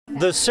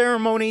The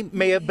ceremony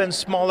may have been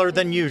smaller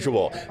than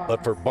usual,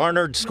 but for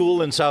Barnard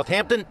School in South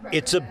Hampton,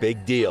 it's a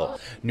big deal.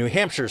 New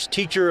Hampshire's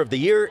Teacher of the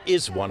Year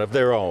is one of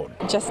their own.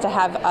 Just to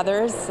have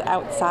others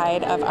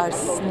outside of our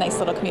nice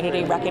little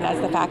community recognize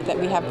the fact that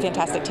we have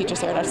fantastic teachers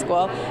here at our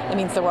school, it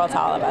means the world to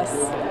all of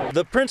us.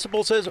 The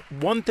principal says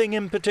one thing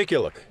in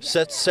particular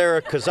sets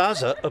Sara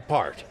Casassa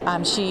apart.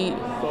 She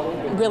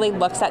really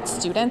looks at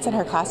students in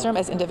her classroom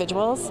as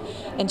individuals,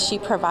 and she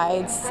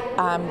provides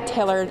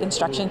tailored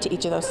instruction to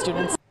each of those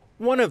students.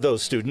 One of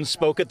those students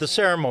spoke at the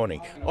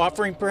ceremony,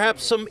 offering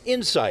perhaps some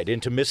insight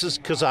into Mrs.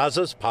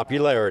 Casassa's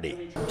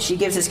popularity. She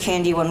gives us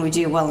candy when we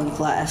do well in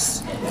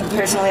class.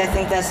 Personally, I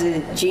think that's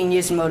a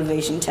genius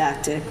motivation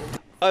tactic.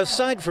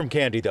 Aside from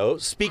candy, though,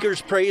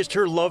 speakers praised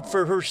her love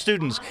for her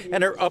students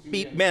and her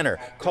upbeat manner,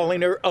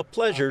 calling her a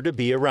pleasure to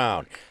be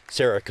around.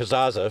 Sara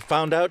Casassa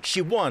found out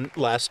she won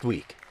last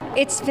week.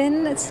 It's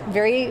been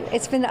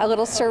a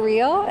little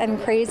surreal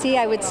and crazy.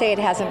 I would say it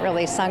hasn't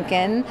really sunk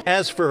in.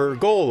 As for her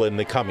goal in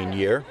the coming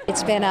year,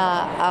 it's been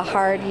a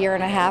hard year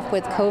and a half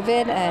with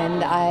COVID,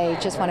 and I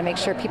just want to make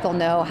sure people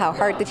know how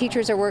hard the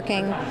teachers are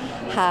working,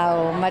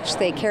 how much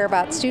they care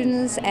about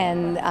students,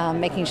 and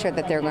making sure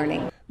that they're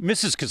learning.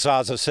 Mrs.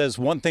 Casassa says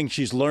one thing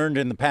she's learned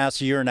in the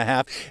past year and a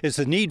half is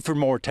the need for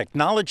more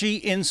technology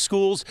in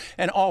schools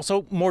and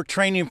also more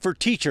training for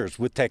teachers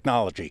with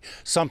technology,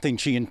 something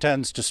she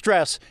intends to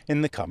stress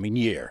in the coming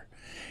year.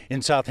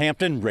 In South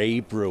Hampton, Ray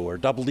Brewer,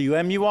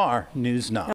 WMUR News 9.